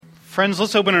Friends,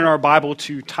 let's open in our Bible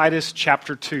to Titus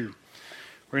chapter 2.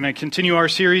 We're going to continue our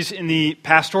series in the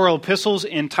pastoral epistles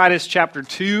in Titus chapter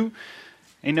 2.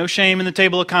 Ain't no shame in the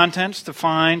table of contents to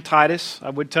find Titus. I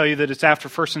would tell you that it's after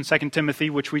 1st and 2nd Timothy,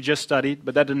 which we just studied,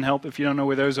 but that didn't help if you don't know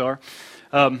where those are.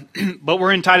 But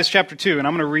we're in Titus chapter 2, and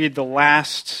I'm going to read the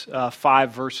last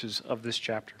 5 verses of this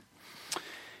chapter.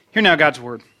 Hear now God's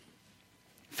word.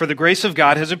 For the grace of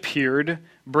God has appeared,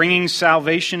 bringing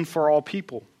salvation for all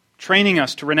people, training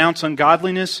us to renounce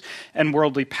ungodliness and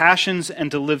worldly passions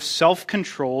and to live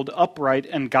self-controlled, upright,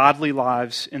 and godly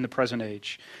lives in the present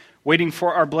age, waiting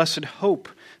for our blessed hope,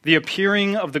 the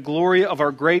appearing of the glory of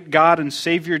our great God and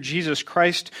Savior Jesus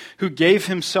Christ, who gave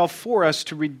himself for us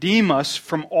to redeem us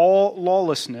from all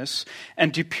lawlessness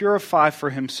and to purify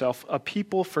for himself a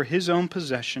people for his own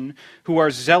possession who are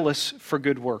zealous for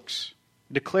good works.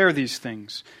 Declare these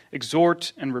things,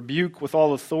 exhort and rebuke with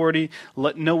all authority.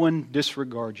 Let no one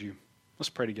disregard you. Let's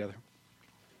pray together.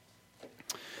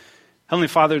 Heavenly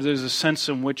Father, there's a sense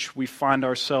in which we find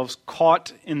ourselves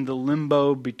caught in the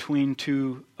limbo between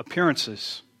two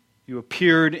appearances. You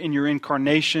appeared in your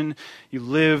incarnation, you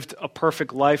lived a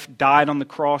perfect life, died on the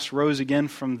cross, rose again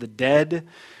from the dead,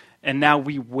 and now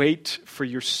we wait for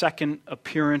your second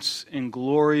appearance in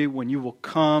glory when you will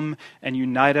come and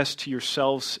unite us to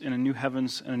yourselves in a new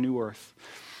heavens and a new earth.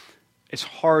 It's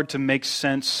hard to make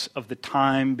sense of the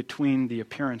time between the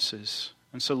appearances.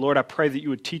 And so, Lord, I pray that you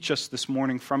would teach us this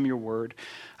morning from your word.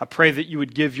 I pray that you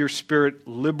would give your Spirit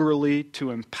liberally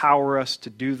to empower us to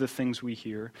do the things we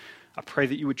hear. I pray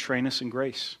that you would train us in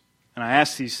grace. And I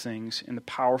ask these things in the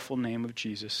powerful name of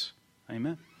Jesus.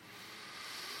 Amen.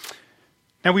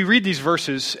 Now we read these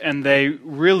verses and they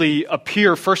really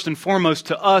appear first and foremost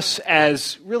to us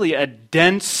as really a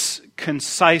dense,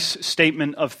 concise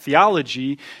statement of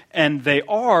theology, and they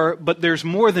are, but there's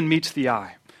more than meets the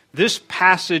eye. This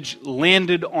passage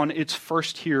landed on its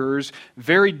first hearers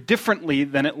very differently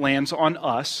than it lands on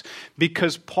us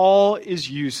because Paul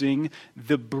is using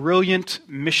the brilliant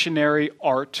missionary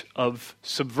art of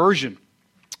subversion.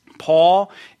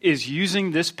 Paul is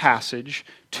using this passage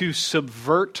to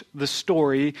subvert the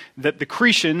story that the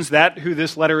Cretans, that who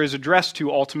this letter is addressed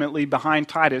to ultimately behind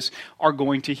Titus, are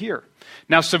going to hear.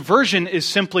 Now, subversion is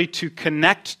simply to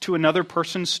connect to another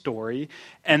person's story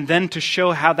and then to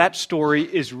show how that story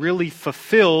is really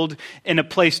fulfilled in a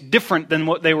place different than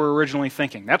what they were originally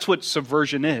thinking. That's what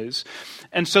subversion is.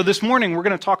 And so this morning we're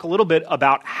going to talk a little bit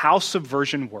about how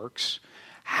subversion works,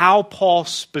 how Paul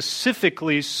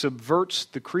specifically subverts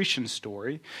the Cretan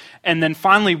story, and then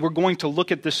finally we're going to look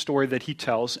at this story that he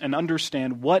tells and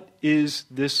understand what is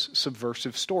this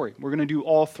subversive story. We're going to do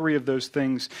all three of those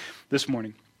things this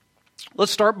morning.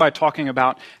 Let's start by talking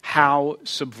about how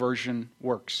subversion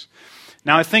works.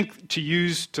 Now, I think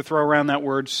to throw around that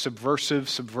word subversive,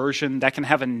 subversion, that can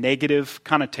have a negative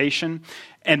connotation.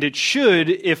 And it should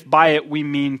if by it we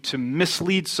mean to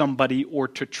mislead somebody or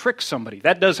to trick somebody.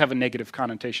 That does have a negative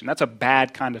connotation. That's a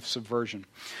bad kind of subversion.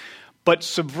 But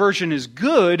subversion is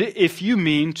good if you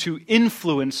mean to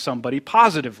influence somebody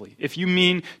positively. If you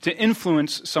mean to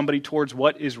influence somebody towards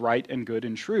what is right and good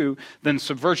and true, then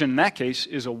subversion in that case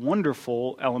is a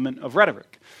wonderful element of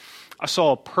rhetoric. I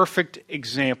saw a perfect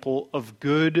example of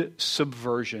good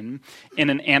subversion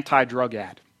in an anti-drug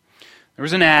ad. There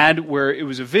was an ad where it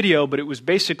was a video, but it was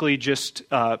basically just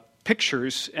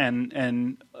pictures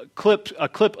and a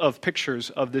clip of pictures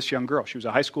of this young girl. She was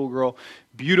a high school girl,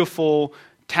 beautiful,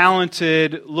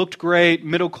 talented, looked great,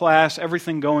 middle class,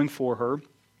 everything going for her.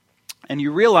 And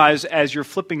you realize as you're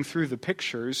flipping through the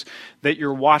pictures that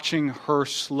you're watching her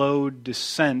slow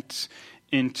descent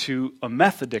into a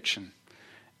meth addiction.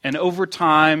 And over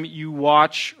time, you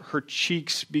watch her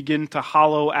cheeks begin to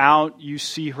hollow out. You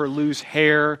see her lose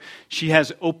hair. She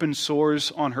has open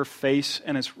sores on her face.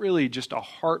 And it's really just a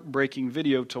heartbreaking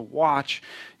video to watch,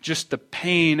 just the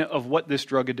pain of what this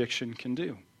drug addiction can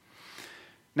do.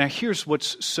 Now, here's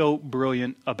what's so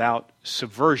brilliant about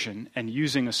subversion and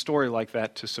using a story like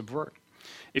that to subvert.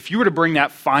 If you were to bring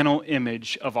that final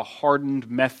image of a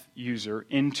hardened meth user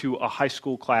into a high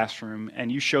school classroom and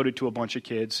you showed it to a bunch of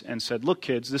kids and said, look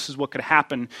kids, this is what could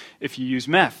happen if you use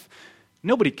meth,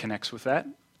 nobody connects with that.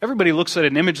 Everybody looks at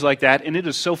an image like that and it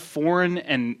is so foreign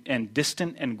and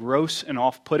distant and gross and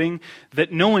off-putting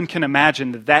that no one can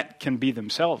imagine that that can be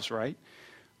themselves, right?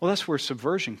 Well, that's where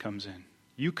subversion comes in.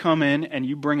 You come in and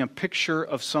you bring a picture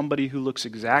of somebody who looks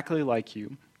exactly like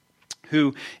you,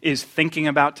 who is thinking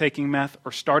about taking meth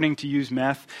or starting to use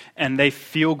meth, and they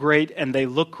feel great and they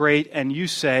look great, and you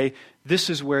say, this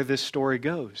is where this story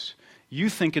goes. You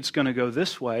think it's going to go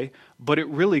this way, but it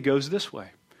really goes this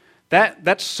way.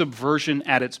 That's subversion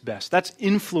at its best. That's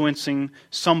influencing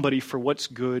somebody for what's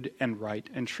good and right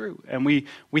and true. And we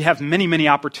have many, many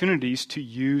opportunities to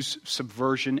use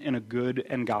subversion in a good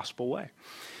and gospel way.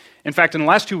 In fact, in the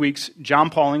last 2 weeks, John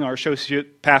Pauling, our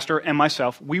associate pastor, and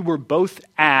myself, we were both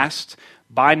asked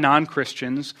by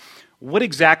non-Christians, what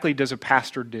exactly does a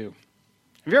pastor do?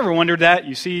 Have you ever wondered that?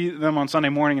 You see them on Sunday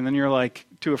morning and then you're like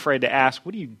too afraid to ask,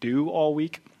 what do you do all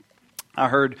week? I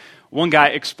heard one guy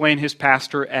explain his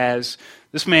pastor as,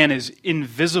 this man is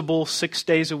invisible 6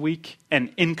 days a week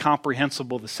and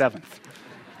incomprehensible the seventh.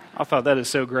 I thought that is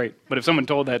so great. But if someone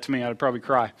told that to me, I'd probably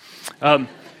cry.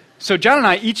 So John and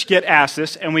I each get asked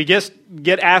this, and we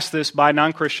get asked this by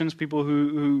non-Christians, people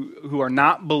who are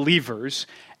not believers,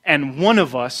 and one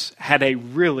of us had a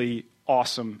really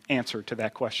awesome answer to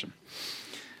that question.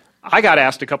 I got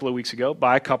asked a couple of weeks ago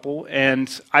by a couple, and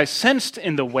I sensed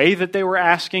in the way that they were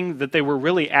asking that they were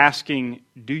really asking,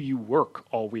 do you work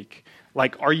all week?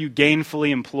 Like, are you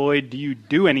gainfully employed? Do you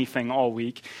do anything all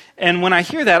week? And when I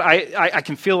hear that, I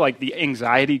can feel like the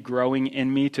anxiety growing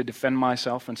in me to defend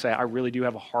myself and say, I really do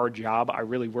have a hard job. I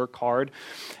really work hard.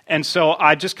 And so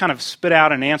I just kind of spit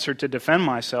out an answer to defend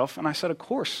myself, and I said, of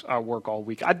course I work all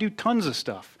week. I do tons of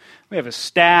stuff. We have a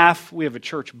staff, we have a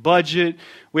church budget,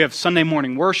 we have Sunday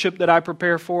morning worship that I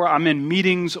prepare for. I'm in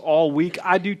meetings all week.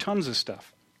 I do tons of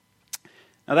stuff.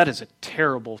 Now that is a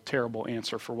terrible, terrible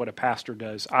answer for what a pastor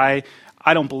does. I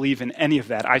don't believe in any of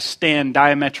that. I stand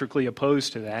diametrically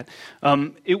opposed to that.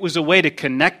 It was a way to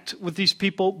connect with these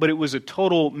people, but it was a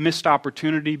total missed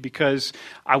opportunity because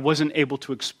I wasn't able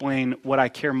to explain what I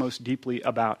care most deeply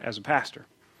about as a pastor.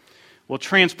 Well,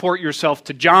 transport yourself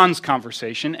to John's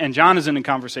conversation, and John is in a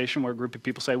conversation where a group of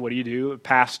people say, what do you do? A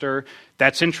pastor.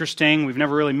 That's interesting. We've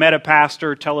never really met a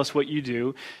pastor. Tell us what you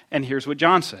do. And here's what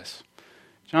John says.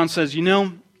 John says,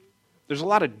 there's a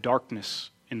lot of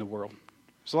darkness in the world.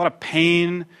 There's a lot of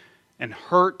pain and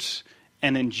hurt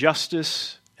and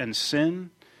injustice and sin.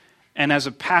 And as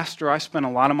a pastor, I spend a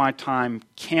lot of my time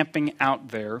camping out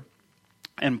there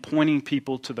and pointing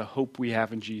people to the hope we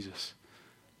have in Jesus.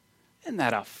 Isn't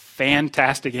that a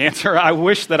fantastic answer? I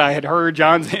wish that I had heard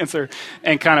John's answer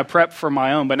and kind of prepped for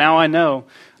my own, but now I know.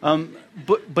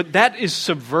 But that is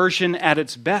subversion at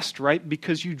its best, right?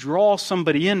 Because you draw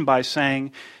somebody in by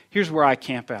saying, here's where I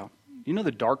camp out. You know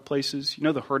the dark places, you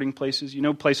know the hurting places, you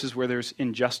know places where there's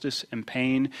injustice and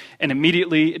pain, and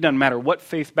immediately, it doesn't matter what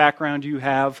faith background you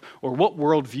have or what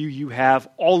worldview you have,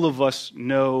 all of us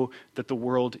know that the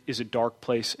world is a dark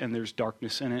place and there's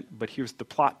darkness in it, but here's the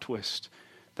plot twist.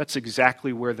 That's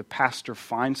exactly where the pastor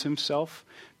finds himself,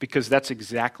 because that's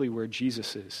exactly where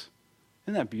Jesus is.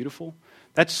 Isn't that beautiful?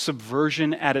 That's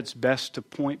subversion at its best to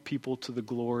point people to the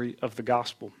glory of the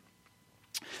gospel.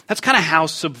 That's kind of how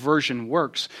subversion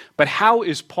works. But how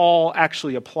is Paul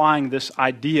actually applying this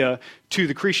idea to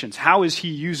the Cretans? How is he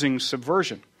using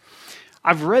subversion?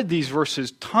 I've read these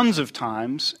verses tons of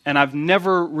times, and I've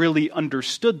never really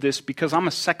understood this because I'm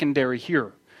a secondary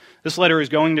hearer. This letter is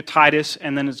going to Titus,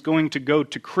 and then it's going to go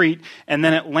to Crete, and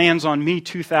then it lands on me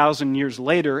 2,000 years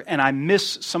later, and I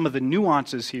miss some of the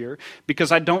nuances here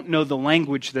because I don't know the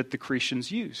language that the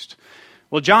Cretans used.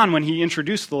 Well, John, when he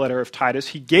introduced the letter of Titus,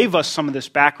 he gave us some of this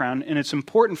background, and it's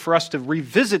important for us to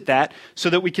revisit that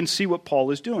so that we can see what Paul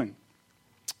is doing.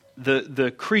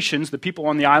 The Cretans, the people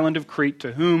on the island of Crete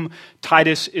to whom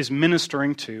Titus is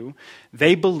ministering to,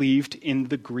 they believed in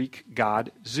the Greek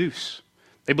god Zeus.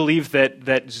 They believed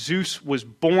that Zeus was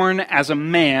born as a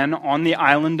man on the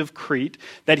island of Crete,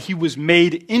 that he was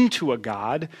made into a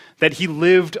god, that he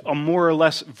lived a more or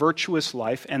less virtuous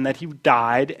life, and that he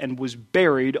died and was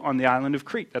buried on the island of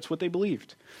Crete. That's what they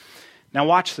believed. Now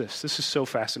watch this. This is so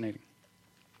fascinating.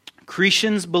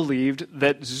 Cretans believed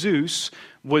that Zeus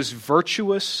was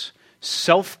virtuous,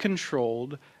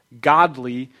 self-controlled,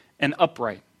 godly, and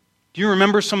upright. Do you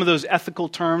remember some of those ethical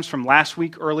terms from last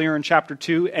week earlier in chapter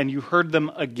 2, and you heard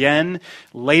them again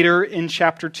later in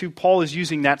chapter 2? Paul is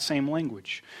using that same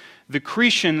language. The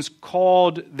Cretans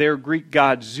called their Greek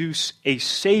god Zeus a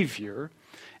savior,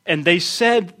 and they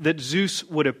said that Zeus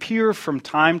would appear from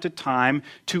time to time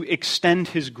to extend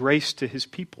his grace to his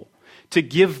people, to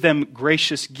give them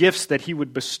gracious gifts that he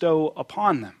would bestow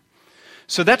upon them.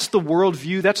 So that's the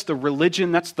worldview, that's the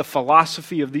religion, that's the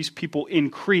philosophy of these people in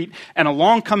Crete. And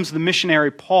along comes the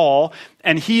missionary Paul,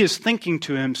 and he is thinking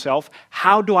to himself,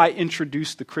 how do I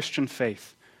introduce the Christian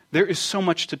faith? There is so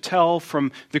much to tell,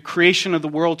 from the creation of the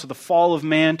world to the fall of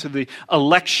man, to the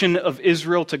election of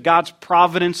Israel, to God's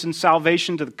providence and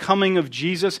salvation, to the coming of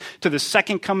Jesus, to the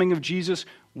second coming of Jesus.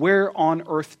 Where on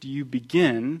earth do you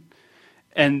begin?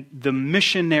 And the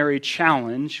missionary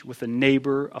challenge with a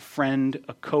neighbor, a friend,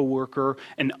 a coworker,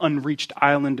 an unreached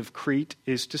island of Crete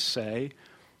is to say,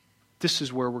 this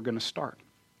is where we're going to start.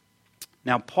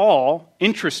 Now, Paul,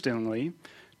 interestingly,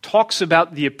 talks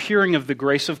about the appearing of the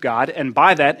grace of God, and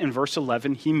by that, in verse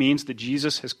 11, he means that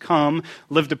Jesus has come,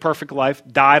 lived a perfect life,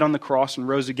 died on the cross, and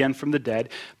rose again from the dead,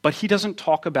 but he doesn't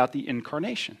talk about the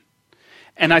incarnation.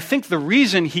 And I think the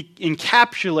reason he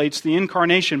encapsulates the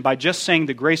incarnation by just saying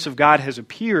the grace of God has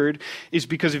appeared is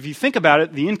because if you think about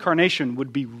it, the incarnation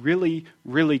would be really,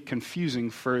 really confusing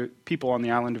for people on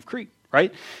the island of Crete.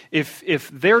 Right?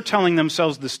 If they're telling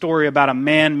themselves the story about a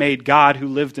man-made God who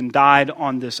lived and died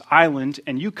on this island,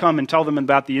 and you come and tell them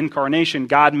about the incarnation,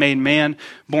 God-made man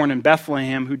born in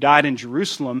Bethlehem who died in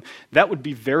Jerusalem, that would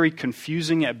be very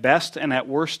confusing at best, and at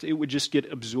worst it would just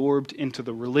get absorbed into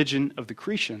the religion of the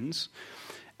Cretans.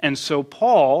 And so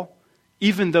Paul,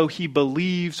 even though he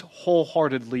believes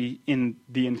wholeheartedly in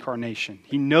the incarnation,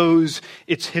 he knows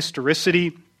its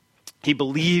historicity, he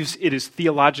believes it is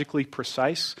theologically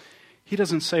precise, he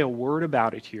doesn't say a word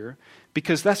about it here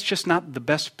because that's just not the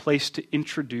best place to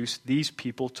introduce these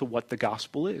people to what the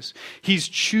gospel is. He's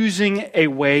choosing a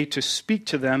way to speak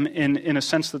to them in a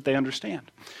sense that they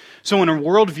understand. So in a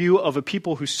worldview of a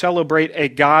people who celebrate a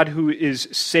God who is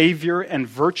Savior and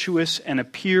virtuous and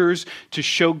appears to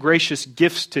show gracious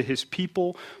gifts to his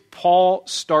people, Paul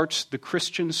starts the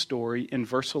Christian story in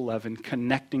verse 11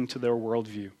 connecting to their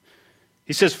worldview.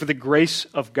 He says, "For the grace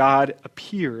of God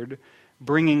appeared,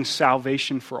 bringing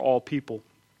salvation for all people."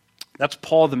 That's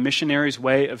Paul the missionary's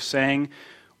way of saying,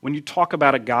 when you talk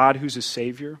about a God who's a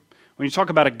Savior, when you talk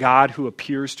about a God who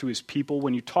appears to his people,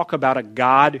 when you talk about a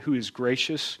God who is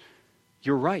gracious,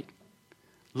 you're right.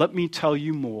 Let me tell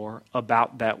you more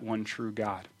about that one true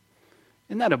God.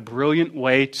 Isn't that a brilliant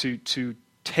way to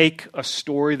take a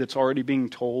story that's already being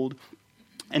told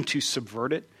and to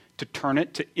subvert it, to turn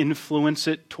it, to influence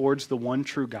it towards the one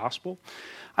true gospel?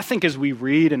 I think as we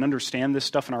read and understand this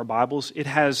stuff in our Bibles, it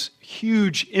has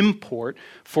huge import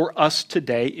for us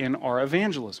today in our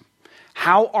evangelism.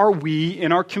 How are we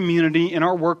in our community, in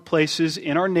our workplaces,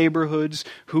 in our neighborhoods,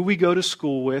 who we go to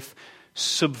school with,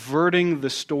 subverting the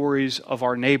stories of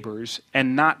our neighbors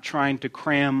and not trying to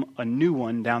cram a new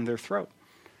one down their throat?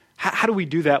 How do we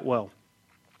do that well?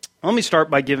 Let me start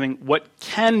by giving what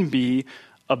can be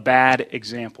a bad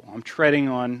example. I'm treading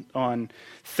on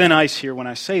thin ice here when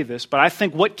I say this, but I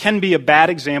think what can be a bad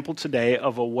example today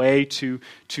of a way to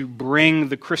bring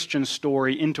the Christian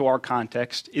story into our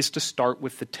context is to start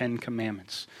with the Ten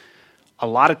Commandments. A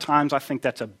lot of times I think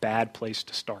that's a bad place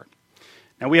to start.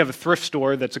 Now, we have a thrift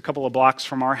store that's a couple of blocks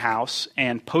from our house,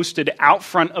 and posted out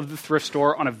front of the thrift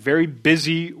store on a very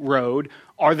busy road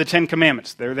are the Ten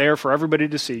Commandments. They're there for everybody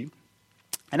to see.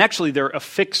 And actually, they're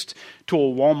affixed to a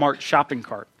Walmart shopping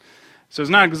cart. So it's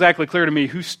not exactly clear to me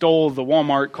who stole the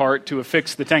Walmart cart to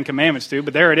affix the Ten Commandments to,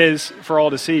 but there it is for all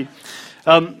to see.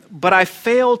 But I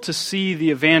fail to see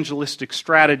the evangelistic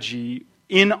strategy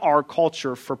in our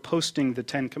culture for posting the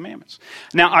Ten Commandments.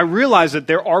 Now, I realize that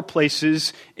there are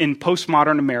places in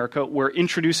postmodern America where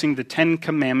introducing the Ten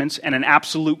Commandments and an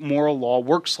absolute moral law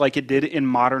works like it did in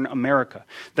modern America.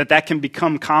 That can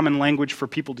become common language for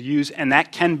people to use, and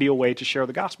that can be a way to share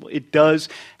the gospel. It does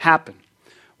happen.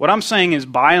 What I'm saying is,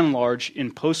 by and large,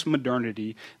 in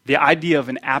postmodernity, the idea of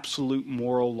an absolute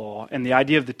moral law and the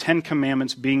idea of the Ten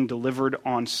Commandments being delivered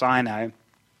on Sinai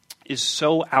is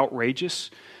so outrageous,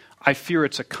 I fear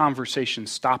it's a conversation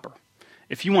stopper.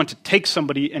 If you want to take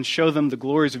somebody and show them the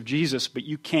glories of Jesus, but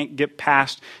you can't get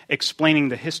past explaining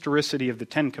the historicity of the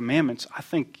Ten Commandments, I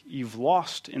think you've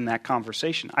lost in that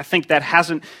conversation. I think that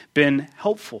hasn't been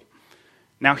helpful.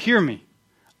 Now hear me.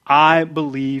 I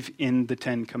believe in the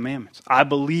Ten Commandments. I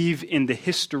believe in the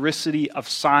historicity of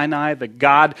Sinai, that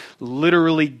God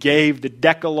literally gave the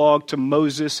Decalogue to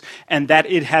Moses, and that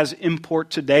it has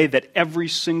import today, that every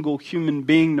single human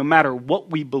being, no matter what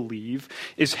we believe,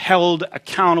 is held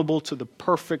accountable to the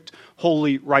perfect,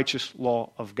 holy, righteous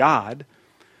law of God.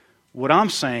 What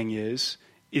I'm saying is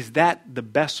that the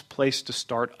best place to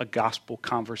start a gospel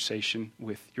conversation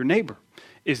with your neighbor?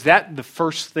 Is that the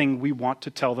first thing we want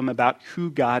to tell them about who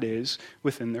God is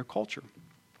within their culture?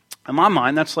 In my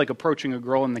mind, that's like approaching a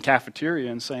girl in the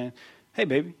cafeteria and saying, "Hey,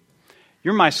 baby,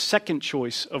 you're my second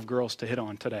choice of girls to hit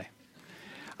on today."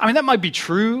 I mean, that might be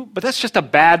true, but that's just a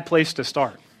bad place to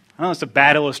start. I know it's a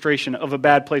bad illustration of a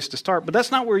bad place to start, but that's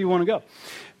not where you want to go.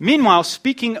 Meanwhile,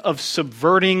 speaking of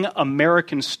subverting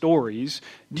American stories,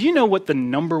 do you know what the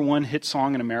number one hit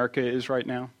song in America is right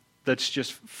now? That's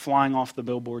just flying off the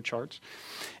Billboard charts.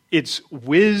 It's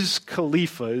Wiz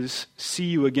Khalifa's "See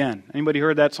You Again." Anybody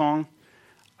heard that song?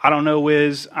 I don't know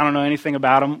Wiz. I don't know anything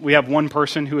about him. We have one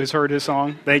person who has heard his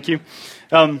song. Thank you.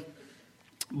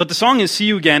 But the song is See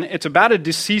You Again. It's about a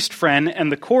deceased friend,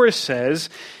 and the chorus says,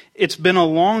 "It's been a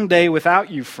long day without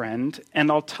you, friend,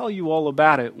 and I'll tell you all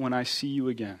about it when I see you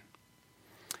again."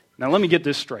 Now let me get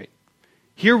this straight.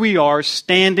 Here we are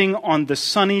standing on the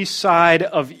sunny side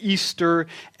of Easter,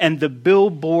 and the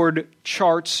Billboard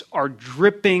charts are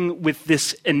dripping with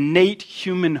this innate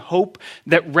human hope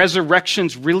that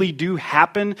resurrections really do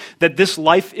happen, that this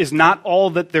life is not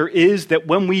all that there is, that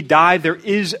when we die, there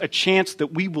is a chance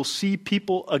that we will see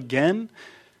people again.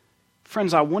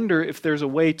 Friends, I wonder if there's a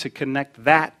way to connect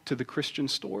that to the Christian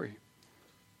story.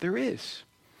 There is.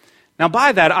 Now,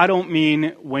 by that, I don't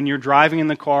mean when you're driving in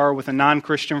the car with a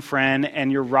non-Christian friend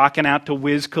and you're rocking out to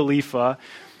Wiz Khalifa,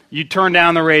 you turn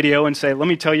down the radio and say, "Let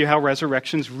me tell you how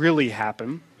resurrections really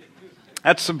happen."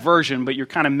 That's subversion, but you're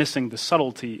kind of missing the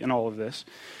subtlety in all of this.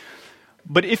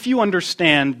 But if you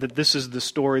understand that this is the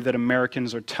story that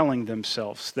Americans are telling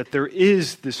themselves, that there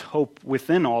is this hope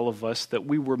within all of us, that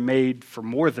we were made for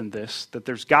more than this, that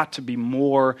there's got to be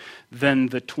more than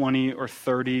the 20 or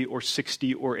 30 or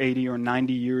 60 or 80 or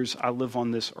 90 years I live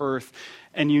on this earth,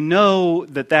 and you know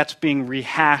that that's being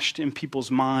rehashed in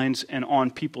people's minds and on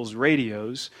people's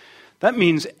radios, that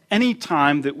means any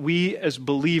time that we as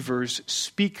believers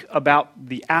speak about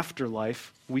the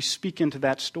afterlife, we speak into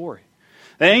that story.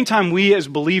 That anytime we as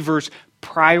believers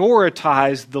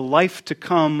prioritize the life to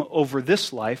come over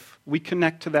this life, we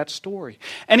connect to that story.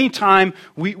 Anytime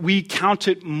we count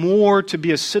it more to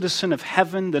be a citizen of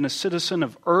heaven than a citizen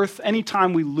of earth,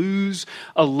 anytime we lose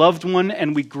a loved one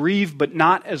and we grieve but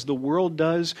not as the world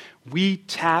does, we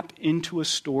tap into a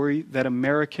story that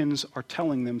Americans are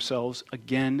telling themselves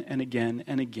again and again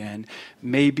and again.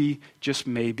 Maybe, just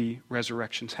maybe,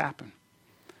 resurrections happen.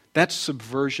 That's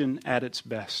subversion at its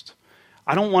best.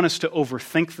 I don't want us to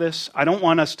overthink this. I don't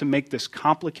want us to make this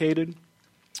complicated.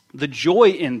 The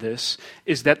joy in this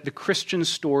is that the Christian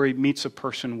story meets a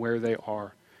person where they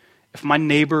are. If my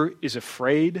neighbor is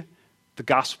afraid, the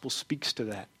gospel speaks to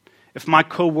that. If my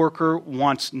coworker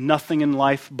wants nothing in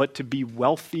life but to be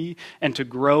wealthy and to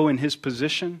grow in his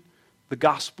position, the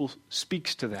gospel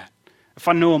speaks to that. If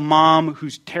I know a mom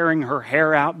who's tearing her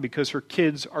hair out because her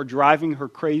kids are driving her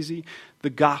crazy,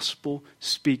 the gospel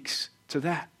speaks to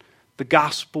that. The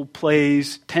gospel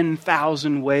plays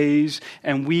 10,000 ways,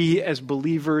 and we as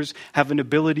believers have an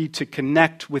ability to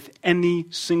connect with any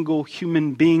single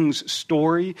human being's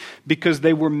story because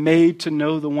they were made to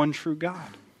know the one true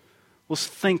God. Let's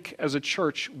think as a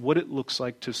church what it looks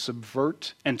like to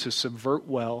subvert and to subvert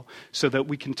well so that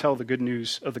we can tell the good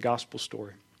news of the gospel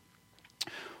story.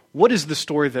 What is the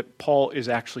story that Paul is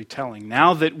actually telling?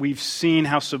 Now that we've seen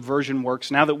how subversion works,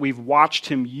 now that we've watched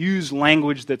him use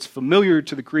language that's familiar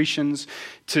to the Grecians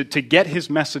to get his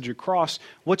message across,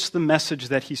 what's the message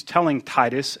that he's telling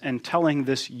Titus and telling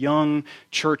this young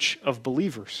church of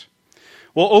believers?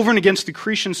 Well, over and against the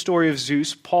Cretan story of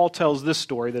Zeus, Paul tells this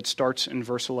story that starts in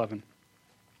verse 11.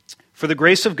 "For the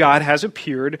grace of God has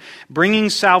appeared, bringing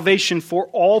salvation for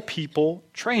all people,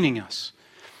 training us."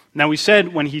 Now we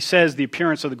said when he says the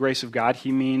appearance of the grace of God,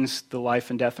 he means the life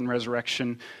and death and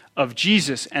resurrection of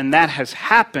Jesus. And that has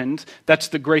happened. That's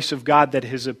the grace of God that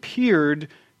has appeared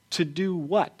to do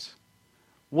what?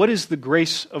 What is the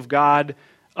grace of God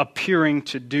appearing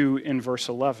to do in verse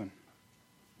 11?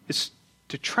 It's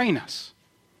to train us.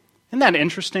 Isn't that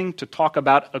interesting to talk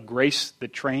about a grace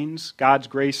that trains? God's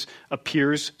grace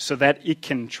appears so that it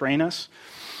can train us.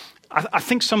 I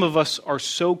think some of us are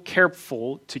so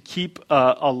careful to keep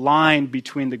a line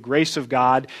between the grace of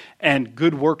God and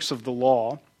good works of the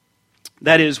law.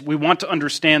 That is, we want to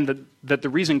understand that the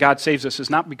reason God saves us is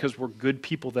not because we're good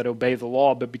people that obey the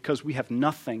law, but because we have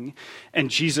nothing, and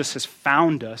Jesus has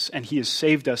found us, and he has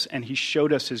saved us, and he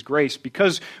showed us his grace.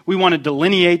 Because we want to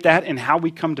delineate that in how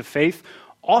we come to faith,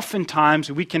 oftentimes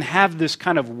we can have this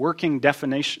kind of working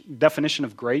definition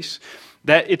of grace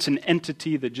that it's an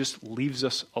entity that just leaves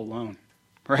us alone,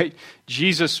 right?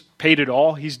 Jesus paid it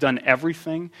all. He's done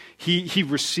everything. He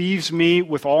receives me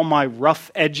with all my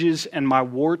rough edges and my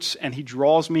warts, and he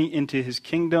draws me into his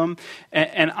kingdom,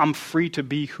 and I'm free to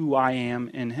be who I am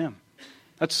in him.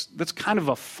 That's kind of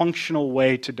a functional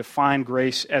way to define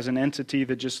grace as an entity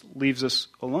that just leaves us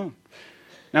alone.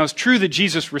 Now, it's true that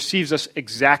Jesus receives us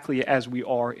exactly as we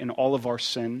are in all of our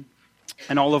sin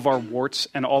and all of our warts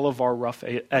and all of our rough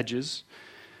edges.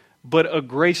 But a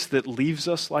grace that leaves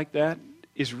us like that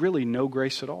is really no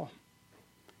grace at all.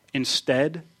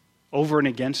 Instead, over and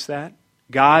against that,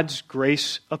 God's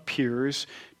grace appears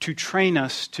to train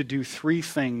us to do three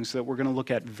things that we're going to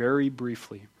look at very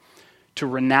briefly. To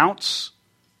renounce,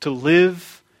 to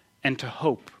live, and to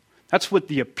hope. That's what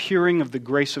the appearing of the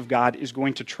grace of God is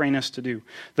going to train us to do.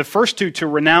 The first two, to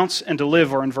renounce and to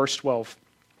live, are in verse 12.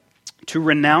 To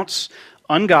renounce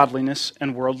ungodliness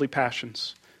and worldly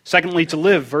passions. Secondly, to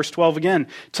live, verse 12 again,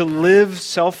 to live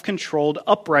self-controlled,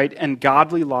 upright, and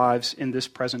godly lives in this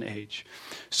present age.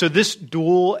 So this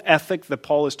dual ethic that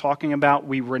Paul is talking about,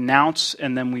 we renounce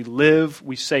and then we live.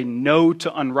 We say no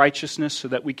to unrighteousness so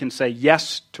that we can say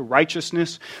yes to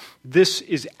righteousness. This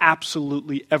is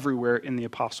absolutely everywhere in the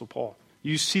Apostle Paul.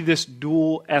 You see this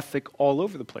dual ethic all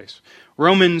over the place.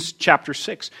 Romans chapter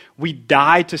 6, we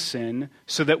die to sin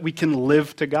so that we can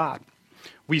live to God.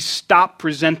 We stop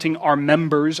presenting our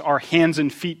members, our hands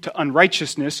and feet, to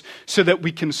unrighteousness so that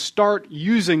we can start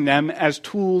using them as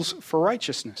tools for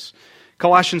righteousness.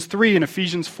 Colossians 3 and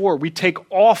Ephesians 4, we take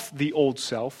off the old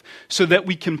self so that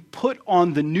we can put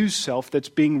on the new self that's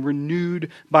being renewed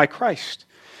by Christ.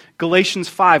 Galatians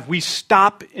 5, we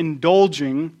stop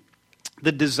indulging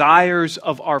the desires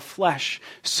of our flesh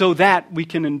so that we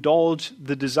can indulge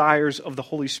the desires of the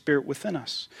Holy Spirit within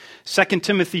us. 2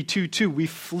 Timothy 2:2, we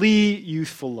flee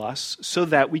youthful lusts so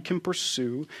that we can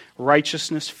pursue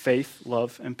righteousness, faith,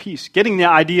 love, and peace. Getting the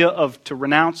idea of to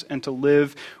renounce and to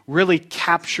live really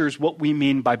captures what we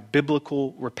mean by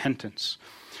biblical repentance.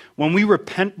 When we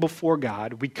repent before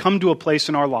God, we come to a place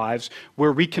in our lives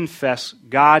where we confess,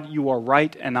 God, you are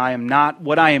right and I am not.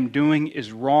 What I am doing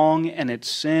is wrong and it's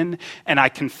sin. And I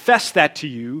confess that to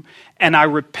you and I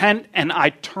repent and I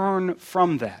turn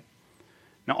from that.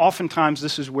 Now, oftentimes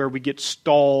this is where we get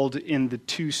stalled in the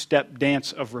two-step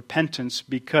dance of repentance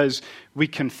because we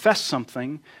confess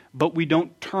something, but we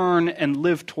don't turn and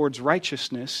live towards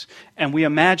righteousness, and we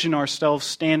imagine ourselves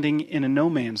standing in a no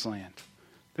man's land.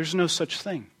 There's no such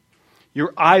thing.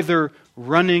 You're either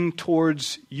running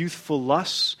towards youthful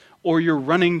lusts or you're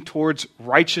running towards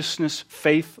righteousness,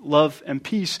 faith, love, and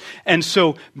peace. And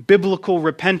so biblical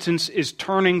repentance is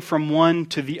turning from one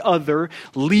to the other,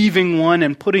 leaving one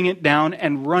and putting it down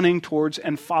and running towards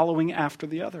and following after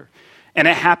the other. And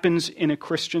it happens in a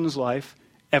Christian's life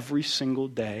every single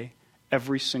day,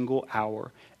 every single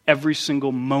hour, every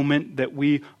single moment that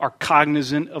we are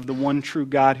cognizant of the one true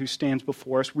God who stands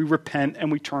before us. We repent and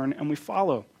we turn and we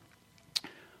follow.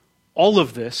 All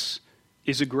of this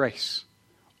is a grace.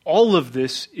 All of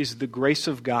this is the grace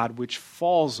of God which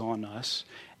falls on us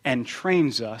and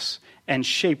trains us and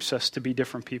shapes us to be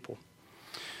different people.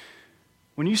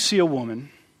 When you see a woman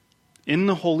in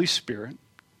the Holy Spirit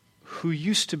who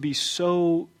used to be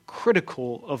so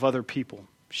critical of other people,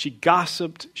 she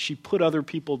gossiped, she put other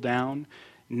people down,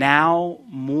 now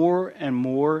more and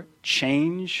more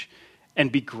change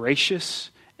and be gracious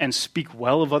and speak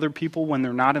well of other people when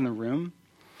they're not in the room.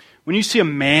 When you see a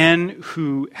man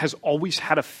who has always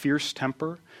had a fierce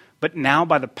temper, but now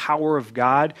by the power of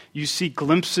God, you see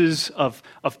glimpses of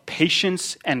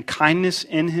patience and kindness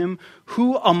in him,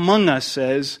 who among us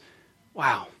says,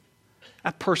 wow,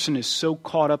 that person is so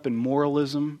caught up in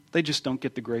moralism, they just don't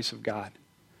get the grace of God?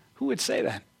 Who would say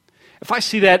that? If I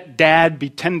see that dad be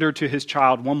tender to his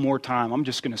child one more time, I'm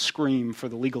just going to scream for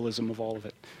the legalism of all of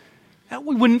it. Now,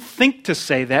 we wouldn't think to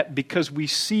say that because we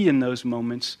see in those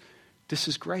moments this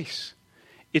is grace.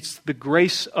 It's the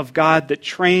grace of God that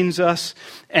trains us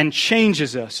and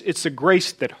changes us. It's a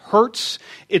grace that hurts.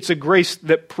 It's a grace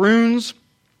that prunes.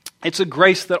 It's a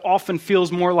grace that often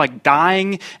feels more like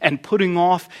dying and putting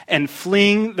off and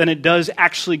fleeing than it does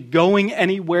actually going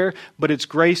anywhere. But it's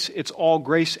grace. It's all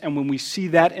grace. And when we see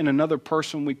that in another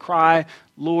person, we cry,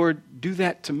 Lord, do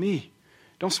that to me.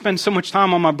 Don't spend so much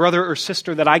time on my brother or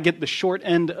sister that I get the short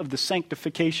end of the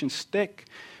sanctification stick.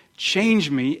 Change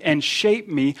me and shape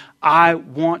me. I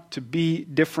want to be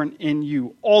different in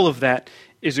you. All of that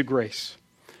is a grace.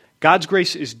 God's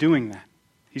grace is doing that.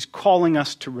 He's calling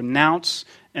us to renounce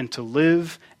and to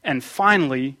live and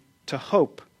finally to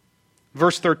hope.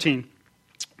 Verse 13,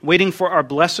 waiting for our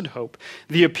blessed hope,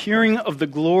 the appearing of the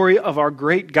glory of our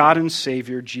great God and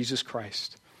Savior, Jesus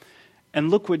Christ. And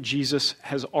look what Jesus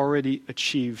has already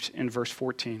achieved in verse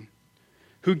 14.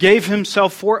 Who gave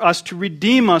himself for us to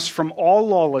redeem us from all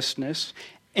lawlessness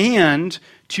and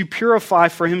to purify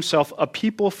for himself a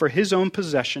people for his own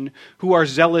possession who are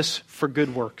zealous for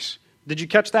good works. Did you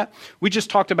catch that? We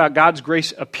just talked about God's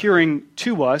grace appearing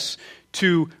to us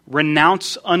to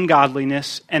renounce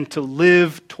ungodliness and to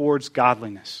live towards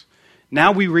godliness.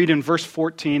 Now we read in verse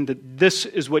 14 that this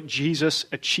is what Jesus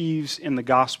achieves in the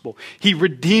gospel. He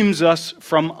redeems us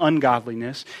from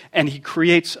ungodliness, and he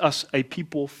creates us a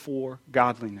people for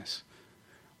godliness.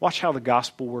 Watch how the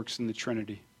gospel works in the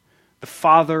Trinity. The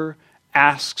Father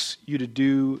asks you to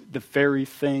do the very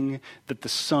thing that the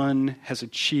Son has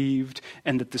achieved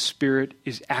and that the Spirit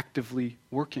is actively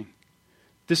working.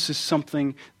 This is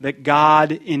something that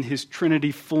God in his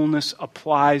Trinity fullness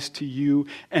applies to you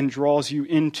and draws you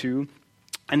into.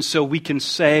 And so we can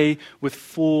say with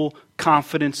full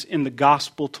confidence in the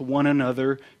gospel to one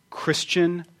another,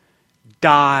 Christian,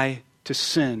 die to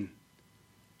sin.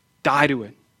 Die to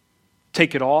it.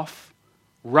 Take it off.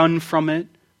 Run from it.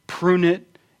 Prune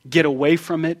it. Get away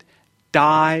from it.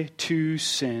 Die to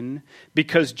sin,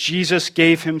 because Jesus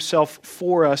gave himself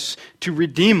for us to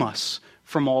redeem us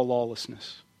from all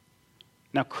lawlessness.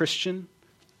 Now, Christian,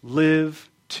 live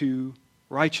to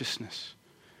righteousness.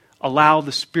 Allow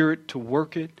the Spirit to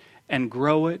work it and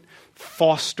grow it.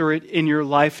 Foster it in your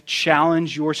life.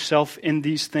 Challenge yourself in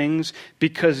these things,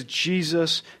 because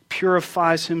Jesus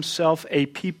purifies himself a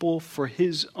people for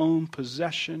his own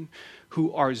possession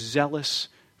who are zealous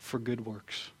for good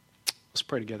works. Let's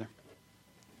pray together.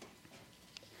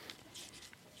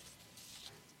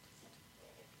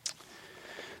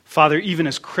 Father, even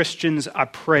as Christians, I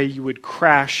pray you would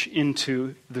crash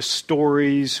into the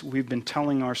stories we've been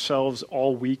telling ourselves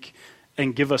all week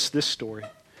and give us this story.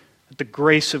 That the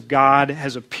grace of God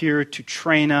has appeared to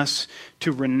train us,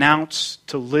 to renounce,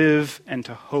 to live, and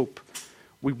to hope.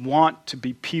 We want to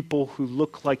be people who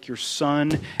look like your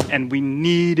Son, and we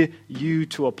need you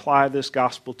to apply this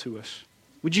gospel to us.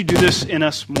 Would you do this in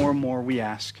us more and more, we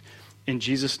ask. In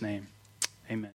Jesus' name, amen.